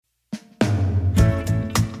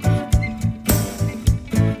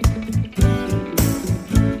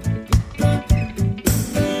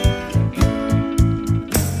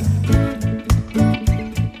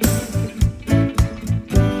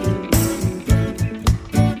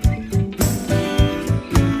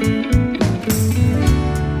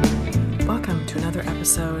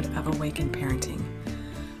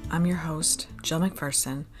Jill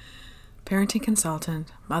McPherson, parenting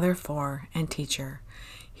consultant, mother of 4, and teacher,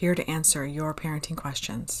 here to answer your parenting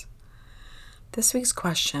questions. This week's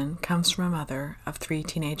question comes from a mother of 3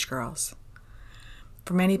 teenage girls.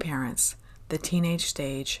 For many parents, the teenage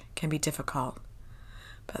stage can be difficult,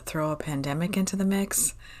 but throw a pandemic into the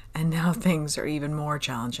mix, and now things are even more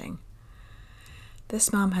challenging.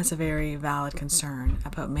 This mom has a very valid concern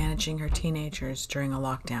about managing her teenagers during a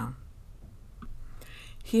lockdown.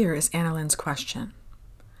 Here is Annalyn's question.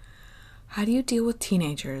 How do you deal with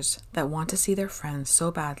teenagers that want to see their friends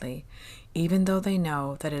so badly, even though they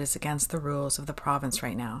know that it is against the rules of the province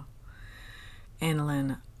right now?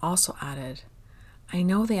 Annalyn also added, I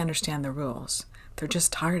know they understand the rules. They're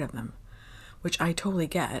just tired of them, which I totally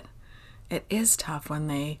get. It is tough when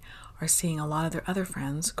they are seeing a lot of their other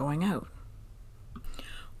friends going out.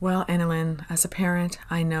 Well, Annalyn, as a parent,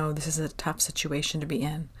 I know this is a tough situation to be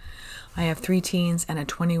in. I have 3 teens and a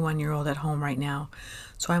 21-year-old at home right now,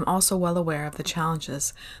 so I'm also well aware of the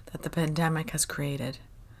challenges that the pandemic has created.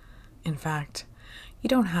 In fact, you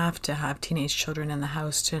don't have to have teenage children in the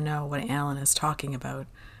house to know what Annalyn is talking about.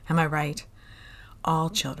 Am I right? All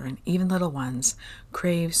children, even little ones,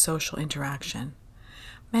 crave social interaction.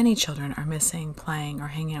 Many children are missing playing or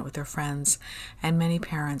hanging out with their friends, and many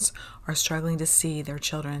parents are struggling to see their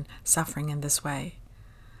children suffering in this way.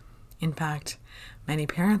 In fact, many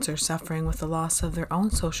parents are suffering with the loss of their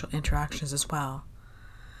own social interactions as well.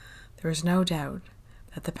 There is no doubt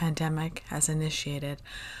that the pandemic has initiated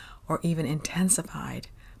or even intensified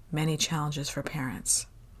many challenges for parents.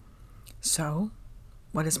 So,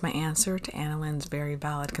 what is my answer to Annalyn's very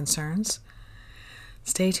valid concerns?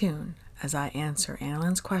 Stay tuned as I answer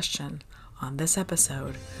Annalyn's question on this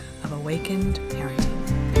episode of Awakened Parenting.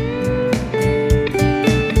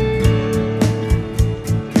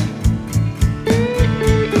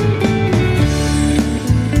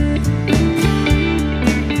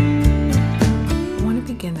 I want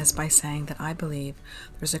to begin this by saying that I believe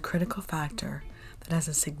there's a critical factor that has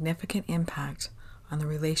a significant impact on the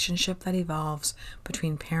relationship that evolves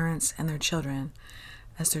between parents and their children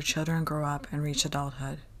as their children grow up and reach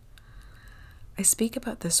adulthood. I speak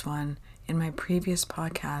about this one in my previous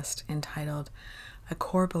podcast entitled A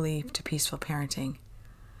Core Belief to Peaceful Parenting.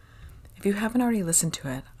 If you haven't already listened to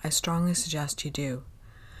it, I strongly suggest you do.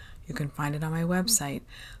 You can find it on my website,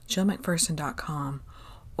 jillmcpherson.com,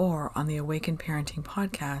 or on the Awakened Parenting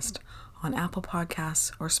podcast on Apple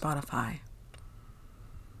Podcasts or Spotify.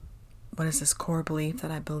 What is this core belief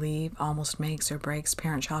that I believe almost makes or breaks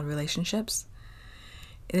parent-child relationships?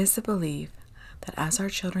 It is the belief that as our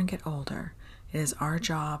children get older, it is our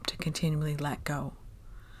job to continually let go.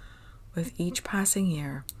 With each passing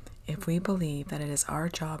year, if we believe that it is our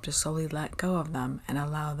job to slowly let go of them and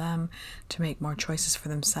allow them to make more choices for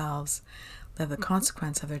themselves, live the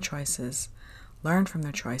consequence of their choices, learn from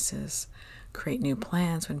their choices, create new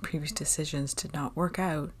plans when previous decisions did not work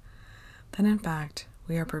out, then in fact,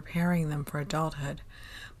 we are preparing them for adulthood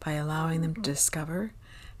by allowing them to discover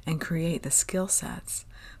and create the skill sets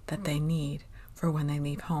that they need for when they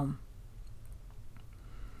leave home.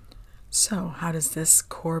 So, how does this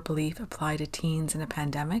core belief apply to teens in a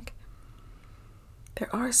pandemic?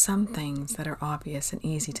 There are some things that are obvious and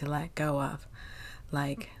easy to let go of,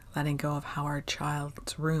 like letting go of how our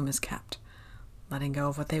child's room is kept, letting go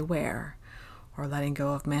of what they wear, or letting go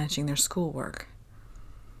of managing their schoolwork.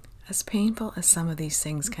 As painful as some of these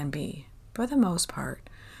things can be, for the most part,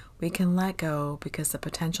 we can let go because the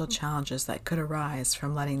potential challenges that could arise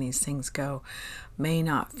from letting these things go may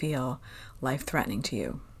not feel life-threatening to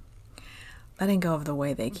you. Letting go of the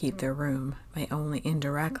way they keep their room may only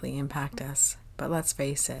indirectly impact us, but let's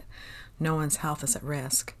face it, no one's health is at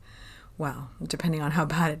risk. Well, depending on how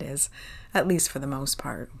bad it is, at least for the most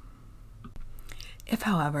part. If,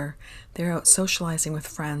 however, they're out socializing with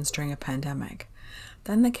friends during a pandemic,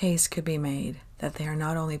 then the case could be made that they are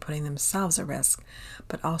not only putting themselves at risk,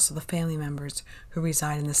 but also the family members who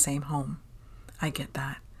reside in the same home. I get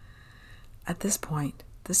that. At this point,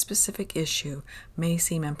 this specific issue may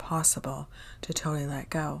seem impossible to totally let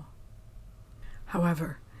go.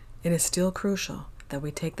 However, it is still crucial that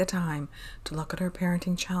we take the time to look at our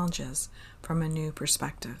parenting challenges from a new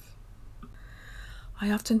perspective.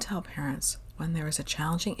 I often tell parents, when there is a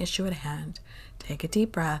challenging issue at hand, take a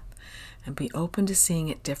deep breath and be open to seeing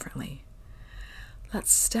it differently.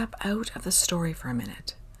 Let's step out of the story for a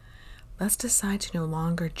minute. Let's decide to no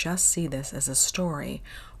longer just see this as a story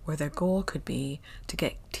where their goal could be to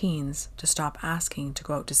get teens to stop asking to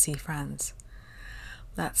go out to see friends.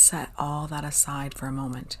 Let's set all that aside for a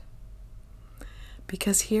moment.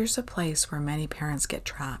 Because here's a place where many parents get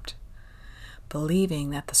trapped, believing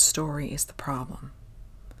that the story is the problem.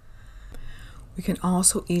 We can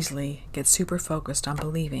also easily get super focused on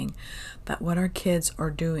believing that what our kids are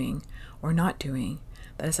doing or not doing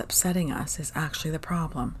that is upsetting us is actually the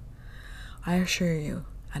problem. I assure you,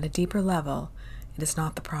 at a deeper level, it is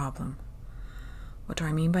not the problem. What do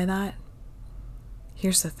I mean by that?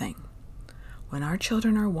 Here's the thing. When our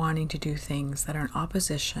children are wanting to do things that are in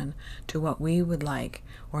opposition to what we would like,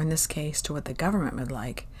 or in this case, to what the government would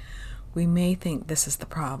like, we may think this is the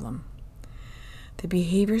problem. The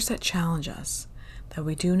behaviors that challenge us, that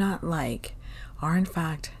we do not like, are in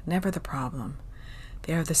fact never the problem.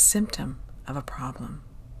 They are the symptom of a problem.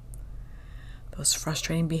 Those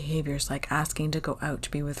frustrating behaviors, like asking to go out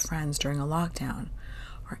to be with friends during a lockdown,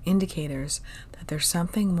 are indicators that there's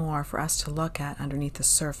something more for us to look at underneath the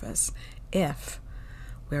surface if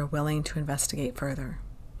we are willing to investigate further.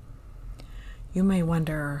 You may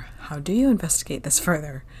wonder, how do you investigate this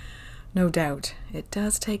further? No doubt, it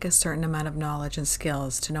does take a certain amount of knowledge and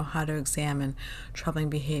skills to know how to examine troubling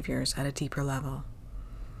behaviors at a deeper level.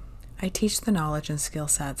 I teach the knowledge and skill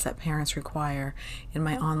sets that parents require in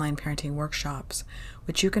my online parenting workshops,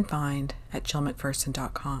 which you can find at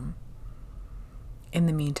jillmcpherson.com. In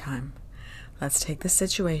the meantime, let's take the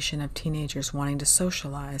situation of teenagers wanting to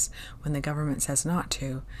socialize when the government says not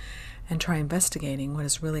to, and try investigating what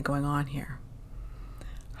is really going on here.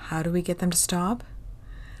 How do we get them to stop?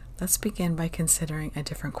 Let's begin by considering a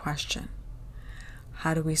different question.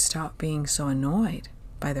 How do we stop being so annoyed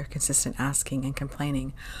by their consistent asking and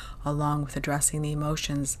complaining, along with addressing the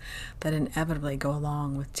emotions that inevitably go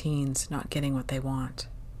along with teens not getting what they want?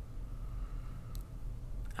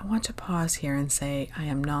 I want to pause here and say I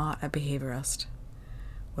am not a behaviorist.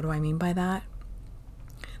 What do I mean by that?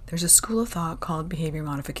 There's a school of thought called behavior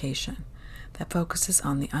modification that focuses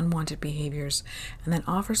on the unwanted behaviors and then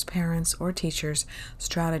offers parents or teachers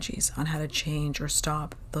strategies on how to change or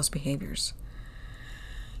stop those behaviors.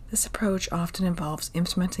 This approach often involves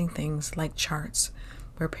implementing things like charts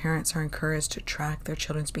where parents are encouraged to track their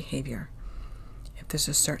children's behavior. If there's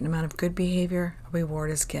a certain amount of good behavior, a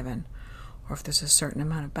reward is given. Or if there's a certain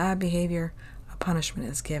amount of bad behavior, a punishment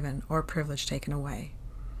is given or a privilege taken away.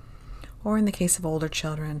 Or in the case of older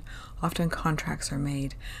children, often contracts are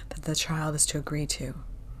made that the child is to agree to.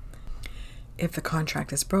 If the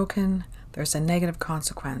contract is broken, there's a negative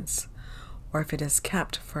consequence, or if it is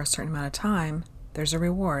kept for a certain amount of time, there's a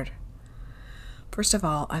reward. First of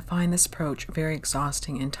all, I find this approach very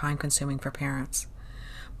exhausting and time-consuming for parents.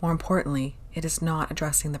 More importantly, it is not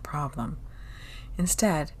addressing the problem.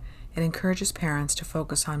 Instead, it encourages parents to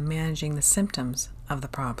focus on managing the symptoms of the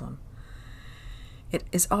problem. It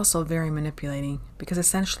is also very manipulating because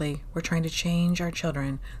essentially we're trying to change our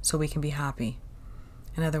children so we can be happy.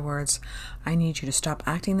 In other words, I need you to stop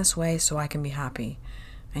acting this way so I can be happy.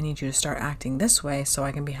 I need you to start acting this way so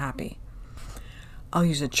I can be happy. I'll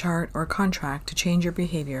use a chart or a contract to change your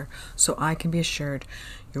behavior so I can be assured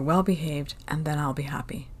you're well behaved and then I'll be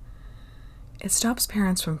happy. It stops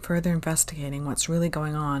parents from further investigating what's really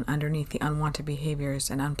going on underneath the unwanted behaviors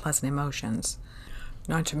and unpleasant emotions.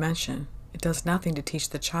 Not to mention, it does nothing to teach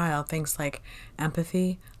the child things like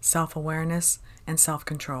empathy, self-awareness, and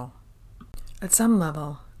self-control. At some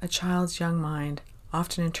level, a child's young mind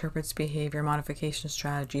often interprets behavior modification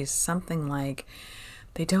strategies something like,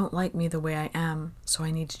 they don't like me the way I am, so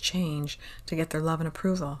I need to change to get their love and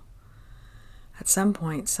approval. At some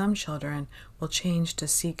point, some children will change to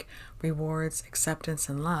seek rewards, acceptance,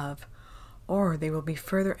 and love, or they will be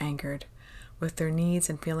further anchored with their needs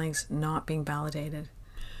and feelings not being validated.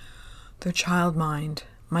 Their child mind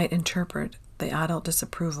might interpret the adult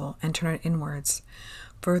disapproval and turn it inwards,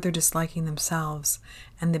 further disliking themselves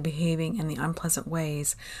and the behaving in the unpleasant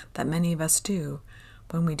ways that many of us do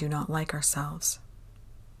when we do not like ourselves.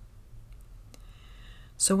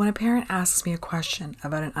 So when a parent asks me a question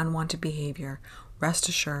about an unwanted behavior, rest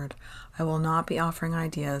assured I will not be offering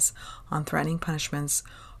ideas on threatening punishments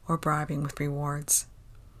or bribing with rewards.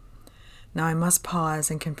 Now I must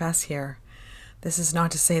pause and confess here, this is not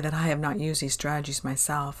to say that I have not used these strategies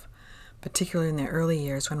myself, particularly in the early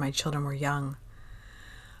years when my children were young.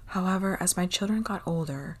 However, as my children got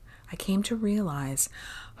older, I came to realize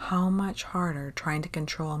how much harder trying to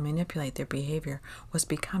control and manipulate their behavior was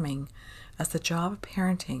becoming as the job of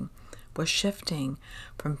parenting was shifting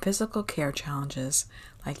from physical care challenges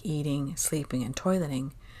like eating, sleeping, and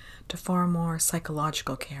toileting to far more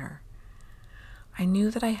psychological care. I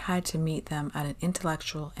knew that I had to meet them at an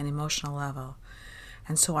intellectual and emotional level,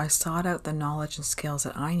 and so I sought out the knowledge and skills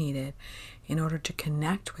that I needed in order to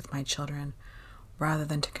connect with my children rather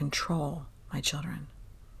than to control my children.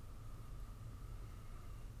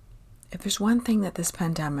 If there's one thing that this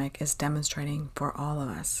pandemic is demonstrating for all of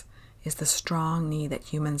us, is the strong need that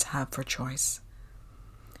humans have for choice.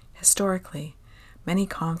 Historically, many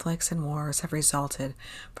conflicts and wars have resulted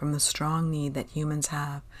from the strong need that humans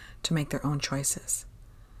have to make their own choices.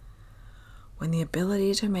 When the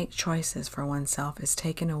ability to make choices for oneself is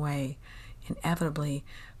taken away, inevitably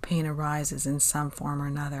pain arises in some form or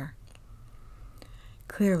another.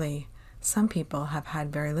 Clearly, some people have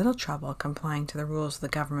had very little trouble complying to the rules of the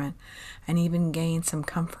government and even gained some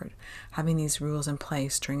comfort having these rules in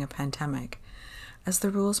place during a pandemic, as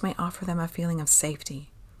the rules may offer them a feeling of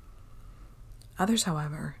safety. Others,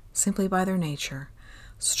 however, simply by their nature,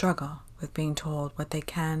 struggle with being told what they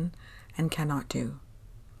can and cannot do.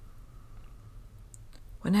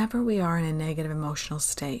 Whenever we are in a negative emotional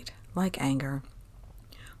state, like anger,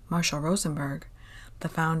 Marshall Rosenberg, the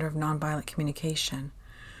founder of Nonviolent Communication,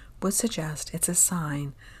 would suggest it's a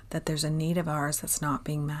sign that there's a need of ours that's not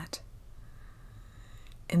being met.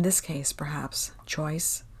 In this case, perhaps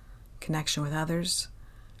choice, connection with others,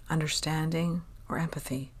 understanding, or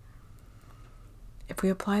empathy. If we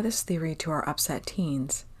apply this theory to our upset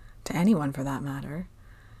teens, to anyone for that matter,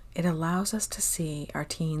 it allows us to see our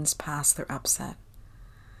teens past their upset.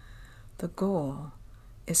 The goal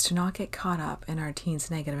is to not get caught up in our teens'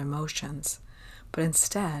 negative emotions, but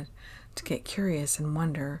instead to get curious and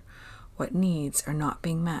wonder what needs are not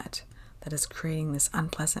being met that is creating this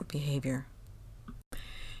unpleasant behavior.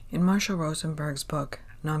 In Marshall Rosenberg's book,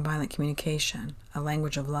 Nonviolent Communication, A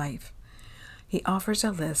Language of Life, he offers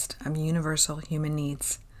a list of universal human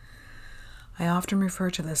needs. I often refer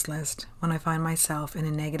to this list when I find myself in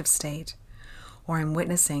a negative state, or I'm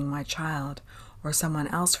witnessing my child, or someone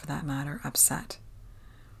else for that matter, upset.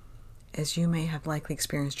 As you may have likely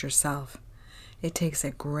experienced yourself, it takes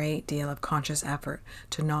a great deal of conscious effort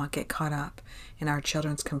to not get caught up in our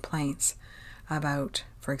children's complaints about,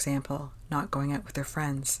 for example, not going out with their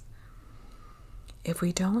friends. If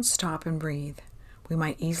we don't stop and breathe, we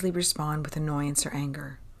might easily respond with annoyance or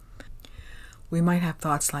anger. We might have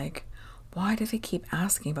thoughts like, why do they keep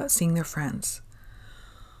asking about seeing their friends?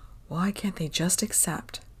 Why can't they just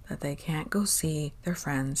accept that they can't go see their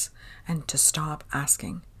friends and to stop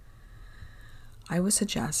asking? I would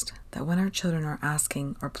suggest that when our children are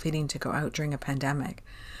asking or pleading to go out during a pandemic,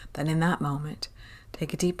 that in that moment,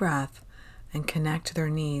 take a deep breath and connect to their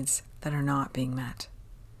needs that are not being met.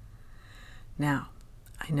 Now,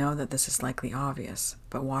 I know that this is likely obvious,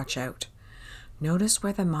 but watch out. Notice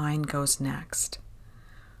where the mind goes next.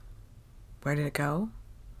 Where did it go?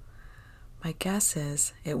 My guess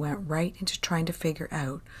is it went right into trying to figure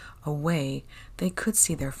out a way they could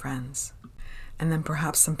see their friends, and then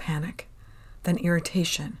perhaps some panic. Then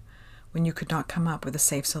irritation when you could not come up with a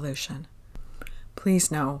safe solution.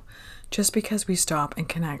 Please know, just because we stop and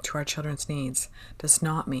connect to our children's needs does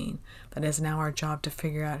not mean that it is now our job to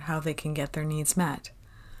figure out how they can get their needs met.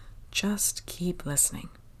 Just keep listening.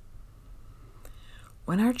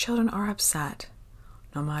 When our children are upset,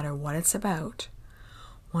 no matter what it's about,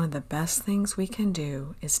 one of the best things we can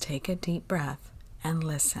do is take a deep breath and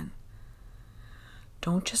listen.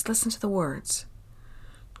 Don't just listen to the words.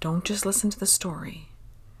 Don't just listen to the story.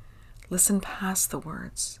 Listen past the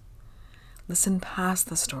words. Listen past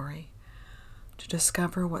the story to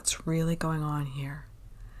discover what's really going on here.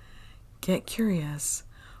 Get curious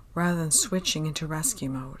rather than switching into rescue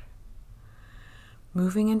mode.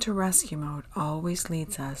 Moving into rescue mode always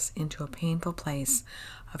leads us into a painful place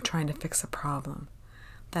of trying to fix a problem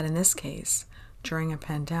that in this case, during a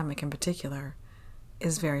pandemic in particular,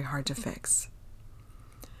 is very hard to fix.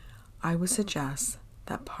 I would suggest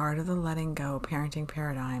that part of the letting go parenting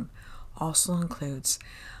paradigm also includes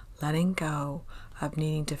letting go of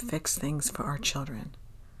needing to fix things for our children.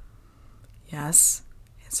 Yes,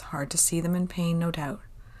 it's hard to see them in pain, no doubt.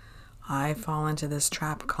 I fall into this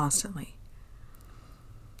trap constantly.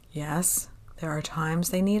 Yes, there are times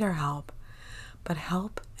they need our help, but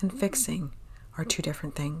help and fixing are two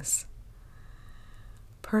different things.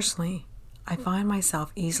 Personally, I find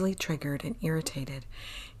myself easily triggered and irritated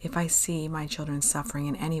if I see my children suffering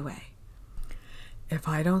in any way. If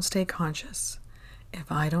I don't stay conscious,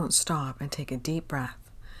 if I don't stop and take a deep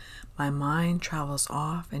breath, my mind travels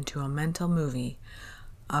off into a mental movie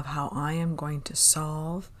of how I am going to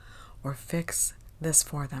solve or fix this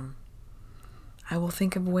for them. I will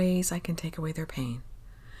think of ways I can take away their pain.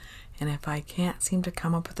 And if I can't seem to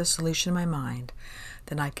come up with a solution in my mind,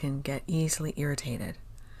 then I can get easily irritated.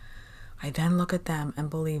 I then look at them and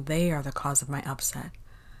believe they are the cause of my upset.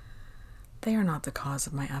 They are not the cause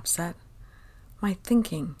of my upset. My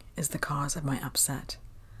thinking is the cause of my upset.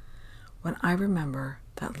 When I remember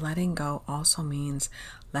that letting go also means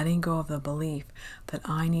letting go of the belief that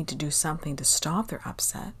I need to do something to stop their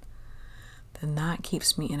upset, then that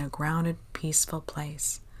keeps me in a grounded, peaceful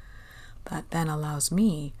place. That then allows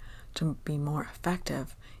me to be more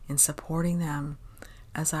effective in supporting them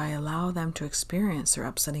as I allow them to experience their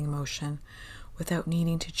upsetting emotion without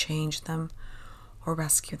needing to change them or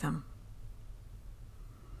rescue them.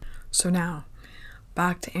 So now,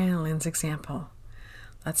 back to Annalyn's example.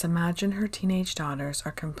 Let's imagine her teenage daughters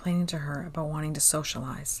are complaining to her about wanting to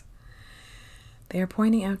socialize. They are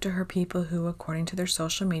pointing out to her people who, according to their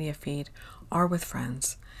social media feed, are with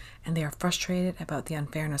friends, and they are frustrated about the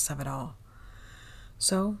unfairness of it all.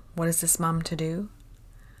 So, what is this mom to do?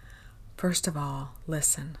 First of all,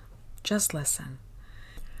 listen. Just listen.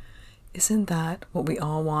 Isn't that what we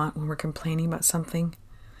all want when we're complaining about something?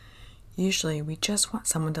 Usually, we just want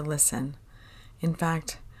someone to listen. In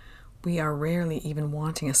fact, we are rarely even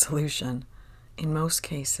wanting a solution. In most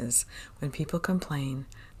cases, when people complain,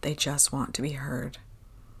 they just want to be heard.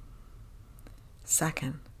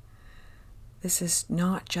 Second, this is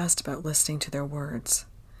not just about listening to their words.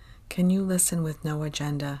 Can you listen with no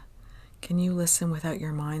agenda? Can you listen without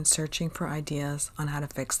your mind searching for ideas on how to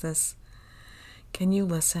fix this? Can you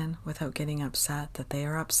listen without getting upset that they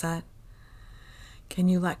are upset? Can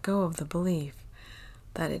you let go of the belief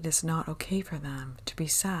that it is not okay for them to be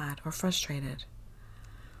sad or frustrated?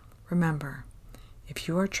 Remember, if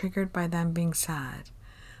you are triggered by them being sad,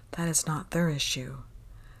 that is not their issue.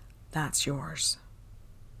 That's yours.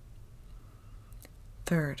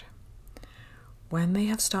 Third, when they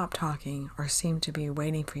have stopped talking or seem to be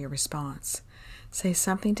waiting for your response, say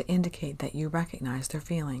something to indicate that you recognize their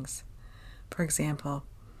feelings. For example,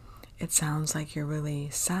 it sounds like you're really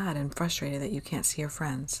sad and frustrated that you can't see your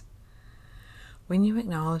friends. When you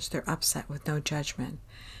acknowledge they're upset with no judgment,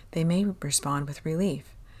 they may respond with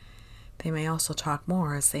relief. They may also talk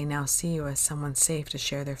more as they now see you as someone safe to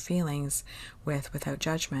share their feelings with without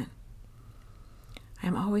judgment. I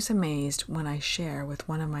am always amazed when I share with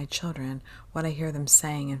one of my children what I hear them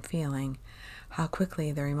saying and feeling, how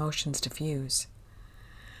quickly their emotions diffuse.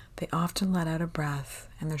 They often let out a breath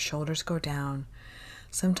and their shoulders go down.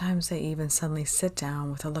 Sometimes they even suddenly sit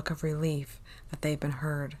down with a look of relief that they've been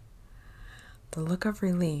heard. The look of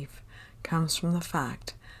relief comes from the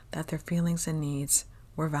fact that their feelings and needs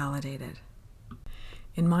were validated.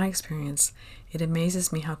 In my experience, it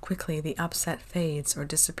amazes me how quickly the upset fades or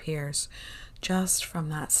disappears just from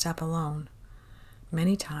that step alone.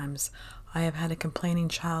 Many times, I have had a complaining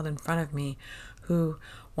child in front of me who,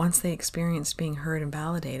 once they experienced being heard and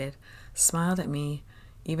validated, smiled at me,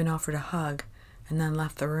 even offered a hug, and then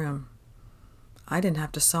left the room. I didn't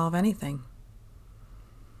have to solve anything.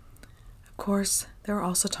 Of course, there are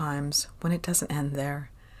also times when it doesn't end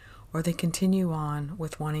there, or they continue on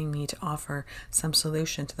with wanting me to offer some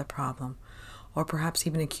solution to the problem, or perhaps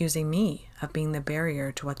even accusing me of being the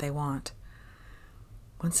barrier to what they want.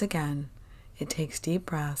 Once again, it takes deep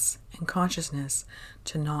breaths and consciousness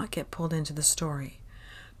to not get pulled into the story,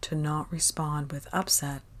 to not respond with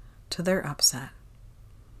upset to their upset.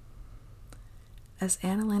 As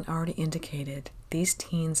Annalyn already indicated, these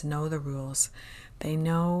teens know the rules. They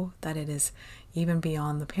know that it is even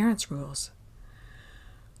beyond the parents' rules.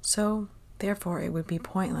 So, therefore, it would be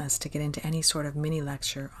pointless to get into any sort of mini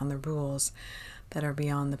lecture on the rules that are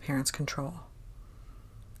beyond the parents' control.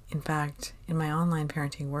 In fact, in my online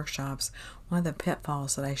parenting workshops, one of the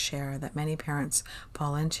pitfalls that I share that many parents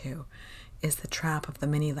fall into is the trap of the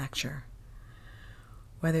mini lecture.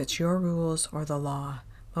 Whether it's your rules or the law,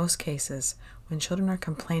 most cases, when children are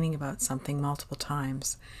complaining about something multiple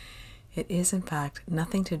times, it is in fact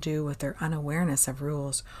nothing to do with their unawareness of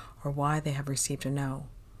rules or why they have received a no.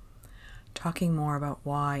 Talking more about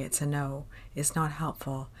why it's a no is not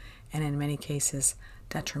helpful and in many cases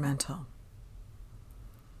detrimental.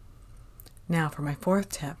 Now for my fourth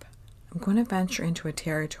tip, I'm going to venture into a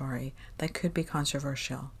territory that could be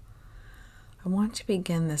controversial. I want to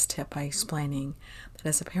begin this tip by explaining that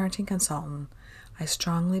as a parenting consultant, I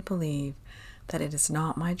strongly believe that it is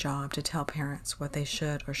not my job to tell parents what they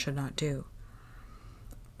should or should not do.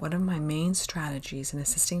 One of my main strategies in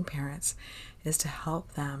assisting parents is to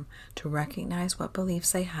help them to recognize what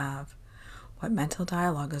beliefs they have, what mental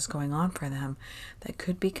dialogue is going on for them that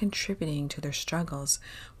could be contributing to their struggles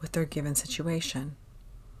with their given situation.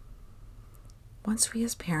 Once we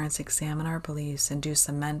as parents examine our beliefs and do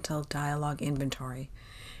some mental dialogue inventory,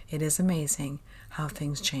 it is amazing how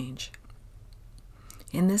things change.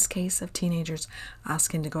 In this case of teenagers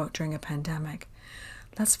asking to go out during a pandemic,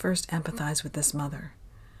 let's first empathize with this mother.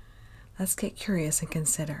 Let's get curious and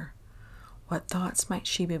consider, what thoughts might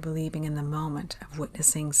she be believing in the moment of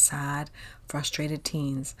witnessing sad, frustrated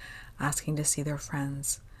teens asking to see their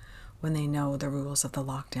friends when they know the rules of the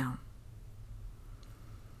lockdown?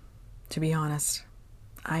 To be honest,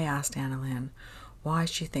 I asked Annalyn why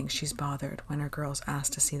she thinks she's bothered when her girls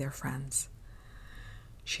ask to see their friends.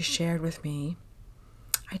 She shared with me,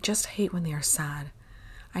 "I just hate when they are sad.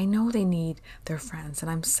 I know they need their friends, and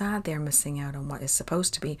I'm sad they are missing out on what is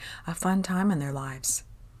supposed to be a fun time in their lives."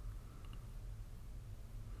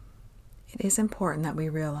 It is important that we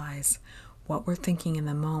realize what we're thinking in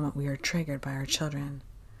the moment we are triggered by our children.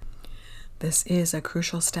 This is a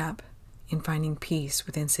crucial step in finding peace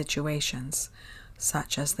within situations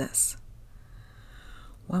such as this.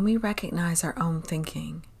 When we recognize our own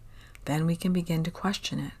thinking, then we can begin to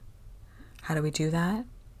question it. How do we do that?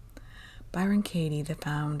 Byron Katie, the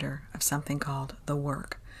founder of something called The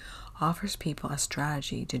Work, offers people a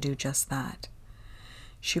strategy to do just that.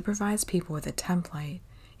 She provides people with a template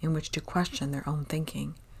in which to question their own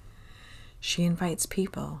thinking. She invites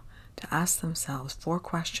people to ask themselves 4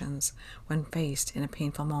 questions when faced in a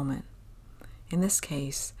painful moment. In this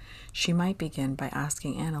case, she might begin by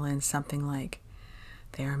asking Annalyn something like,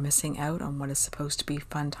 "They are missing out on what is supposed to be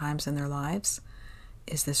fun times in their lives?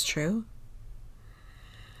 Is this true?"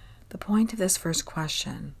 The point of this first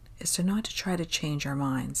question is not to try to change our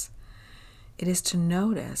minds. It is to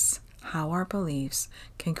notice how our beliefs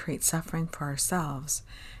can create suffering for ourselves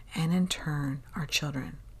and in turn our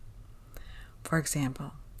children. For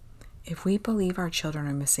example, if we believe our children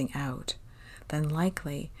are missing out, then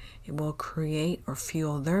likely it will create or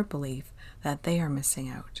fuel their belief that they are missing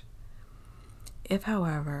out. If,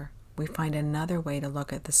 however, we find another way to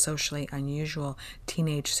look at the socially unusual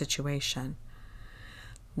teenage situation,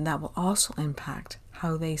 that will also impact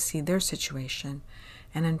how they see their situation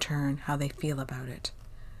and in turn how they feel about it.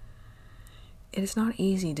 It is not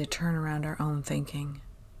easy to turn around our own thinking.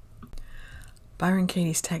 Byron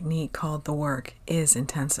Katie's technique called The Work is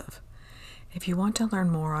intensive. If you want to learn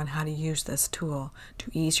more on how to use this tool to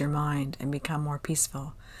ease your mind and become more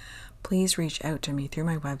peaceful, please reach out to me through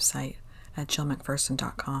my website at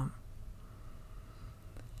jillmcpherson.com.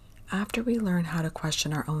 After we learn how to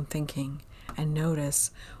question our own thinking and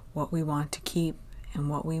notice what we want to keep and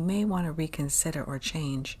what we may want to reconsider or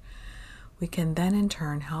change, we can then in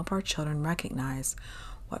turn help our children recognize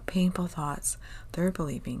what painful thoughts they're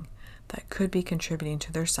believing that could be contributing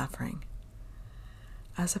to their suffering.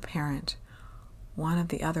 As a parent, one of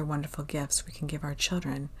the other wonderful gifts we can give our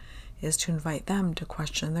children is to invite them to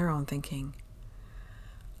question their own thinking.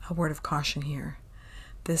 A word of caution here.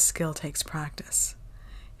 This skill takes practice.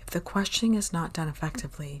 If the questioning is not done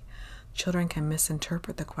effectively, children can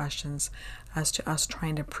misinterpret the questions as to us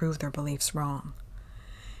trying to prove their beliefs wrong.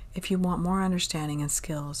 If you want more understanding and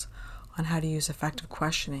skills on how to use effective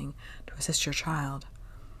questioning to assist your child,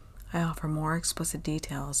 I offer more explicit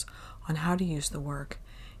details on how to use The Work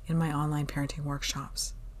in my online parenting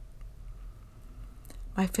workshops.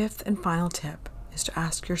 My 5th and final tip is to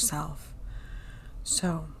ask yourself,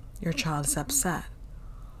 so your child is upset.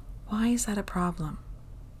 Why is that a problem?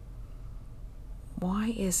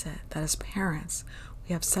 Why is it that as parents,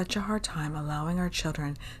 we have such a hard time allowing our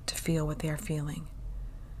children to feel what they are feeling?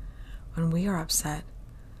 When we are upset,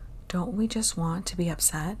 don't we just want to be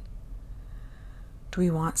upset? Do we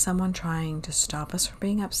want someone trying to stop us from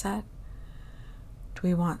being upset? Do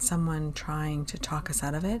we want someone trying to talk us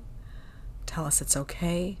out of it? Tell us it's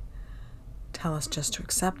okay? Tell us just to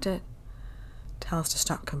accept it? Tell us to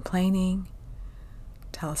stop complaining?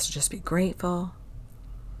 Tell us to just be grateful?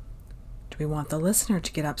 Do we want the listener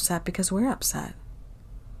to get upset because we're upset?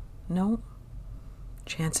 No.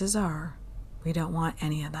 Chances are we don't want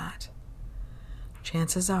any of that.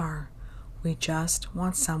 Chances are we just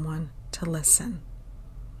want someone to listen.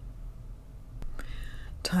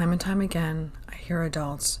 Time and time again, I hear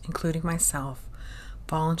adults, including myself,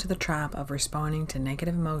 fall into the trap of responding to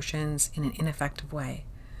negative emotions in an ineffective way.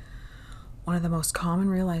 One of the most common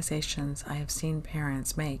realizations I have seen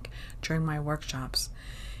parents make during my workshops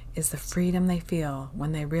is the freedom they feel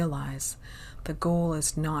when they realize the goal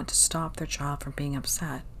is not to stop their child from being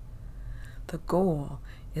upset. The goal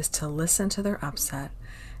is to listen to their upset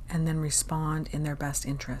and then respond in their best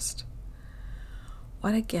interest.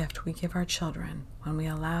 What a gift we give our children when we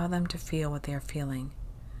allow them to feel what they are feeling.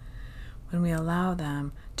 When we allow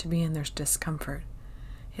them to be in their discomfort,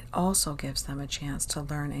 it also gives them a chance to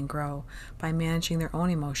learn and grow by managing their own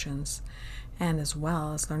emotions, and as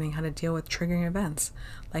well as learning how to deal with triggering events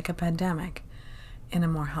like a pandemic in a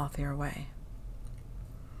more healthier way.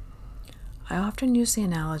 I often use the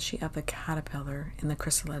analogy of the caterpillar in the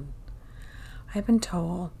chrysalid. I've been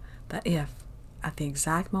told that if, at the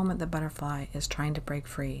exact moment the butterfly is trying to break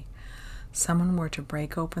free, someone were to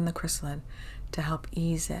break open the chrysalid to help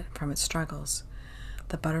ease it from its struggles,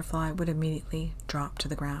 the butterfly would immediately drop to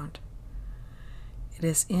the ground. It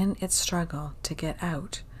is in its struggle to get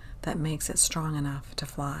out that makes it strong enough to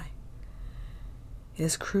fly. It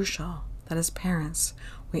is crucial that as parents,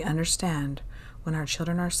 we understand when our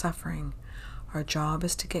children are suffering, our job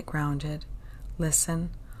is to get grounded,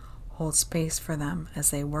 listen, hold space for them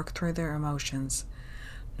as they work through their emotions,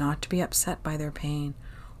 not to be upset by their pain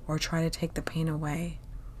or try to take the pain away.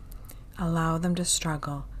 Allow them to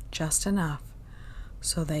struggle just enough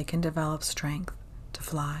so they can develop strength to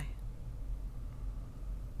fly.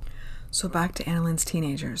 So back to Annalyn's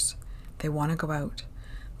teenagers. They want to go out.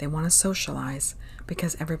 They want to socialize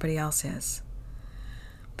because everybody else is.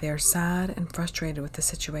 They are sad and frustrated with the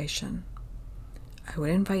situation. I would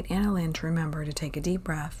invite Annalyn to remember to take a deep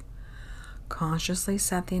breath, consciously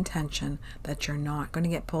set the intention that you're not going to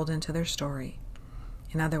get pulled into their story.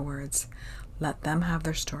 In other words, let them have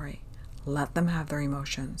their story. Let them have their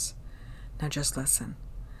emotions. Now just listen.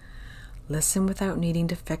 Listen without needing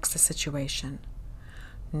to fix the situation.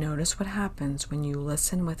 Notice what happens when you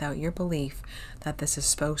listen without your belief that this is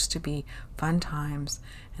supposed to be fun times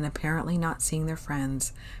and apparently not seeing their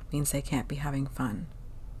friends means they can't be having fun.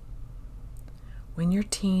 When your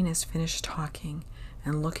teen is finished talking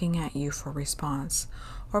and looking at you for a response,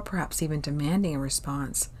 or perhaps even demanding a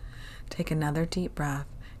response, take another deep breath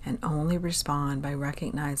and only respond by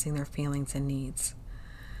recognizing their feelings and needs.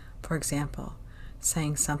 For example,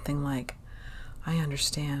 saying something like, "I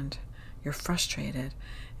understand. You're frustrated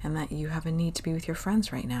and that you have a need to be with your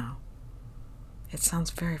friends right now. It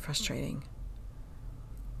sounds very frustrating."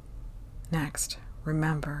 Next,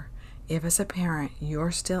 remember, if as a parent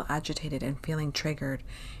you're still agitated and feeling triggered,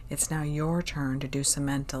 it's now your turn to do some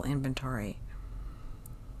mental inventory.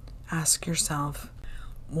 Ask yourself,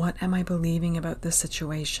 what am I believing about this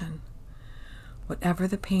situation? Whatever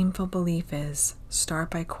the painful belief is,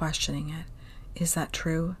 start by questioning it. Is that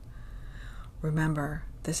true? Remember,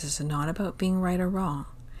 this is not about being right or wrong.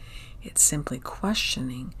 It's simply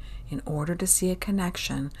questioning in order to see a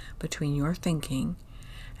connection between your thinking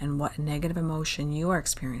and what negative emotion you are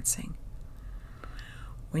experiencing.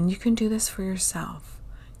 When you can do this for yourself,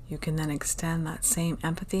 you can then extend that same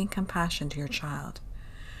empathy and compassion to your child.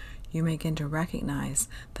 You begin to recognize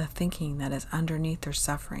the thinking that is underneath their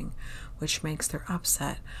suffering, which makes their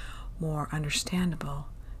upset more understandable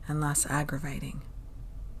and less aggravating.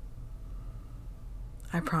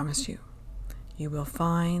 I promise you, you will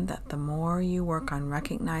find that the more you work on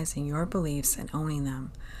recognizing your beliefs and owning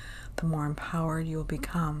them, the more empowered you will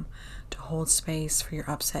become to hold space for your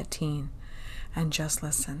upset teen and just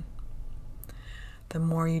listen. The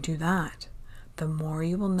more you do that, the more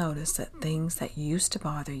you will notice that things that used to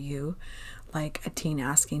bother you, like a teen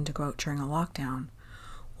asking to go out during a lockdown,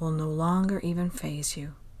 will no longer even faze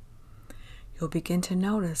you. You'll begin to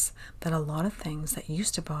notice that a lot of things that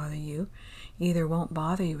used to bother you either won't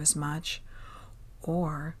bother you as much,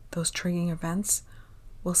 or those triggering events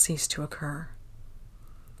will cease to occur.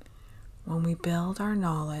 When we build our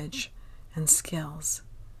knowledge and skills,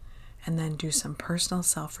 and then do some personal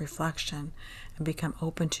self-reflection and become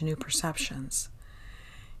open to new perceptions,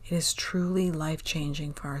 it is truly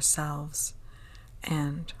life-changing for ourselves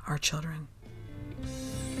and our children.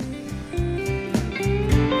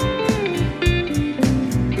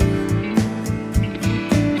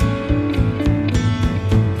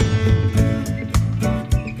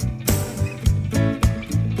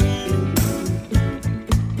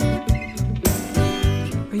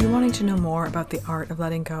 Are you wanting to know more about the art of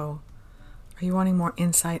letting go? Are you wanting more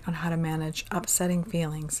insight on how to manage upsetting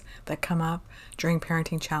feelings that come up during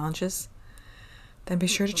parenting challenges? Then be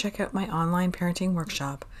sure to check out my online parenting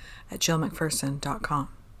workshop at jillmcpherson.com.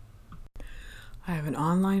 I have an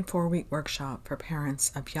online 4-week workshop for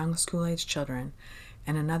parents of young school-age children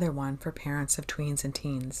and another one for parents of tweens and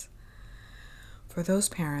teens. For those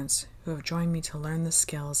parents who have joined me to learn the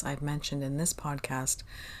skills I've mentioned in this podcast,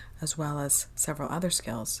 as well as several other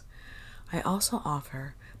skills, I also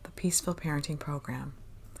offer the Peaceful Parenting Program.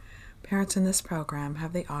 Parents in this program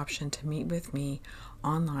have the option to meet with me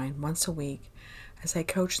online once a week as I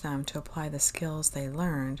coach them to apply the skills they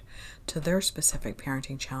learned to their specific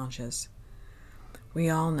parenting challenges. We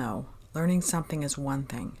all know learning something is one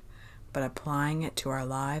thing, but applying it to our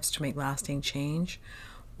lives to make lasting change,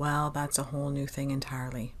 well, that's a whole new thing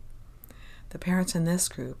entirely. The parents in this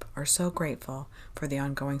group are so grateful for the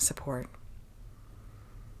ongoing support.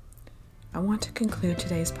 I want to conclude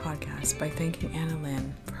today's podcast by thanking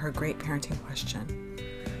Annalyn for her great parenting question.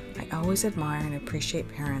 I always admire and appreciate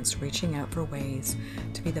parents reaching out for ways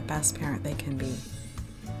to be the best parent they can be.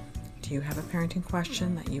 Do you have a parenting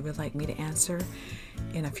question that you would like me to answer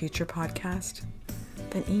in a future podcast?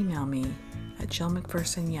 Then email me at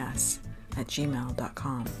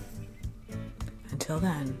jillmcphersonyes@gmail.com. Until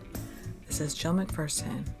then, this is Jill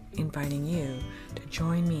McPherson inviting you to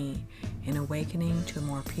join me in awakening to a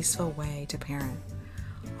more peaceful way to parent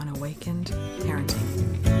on Awakened Parenting.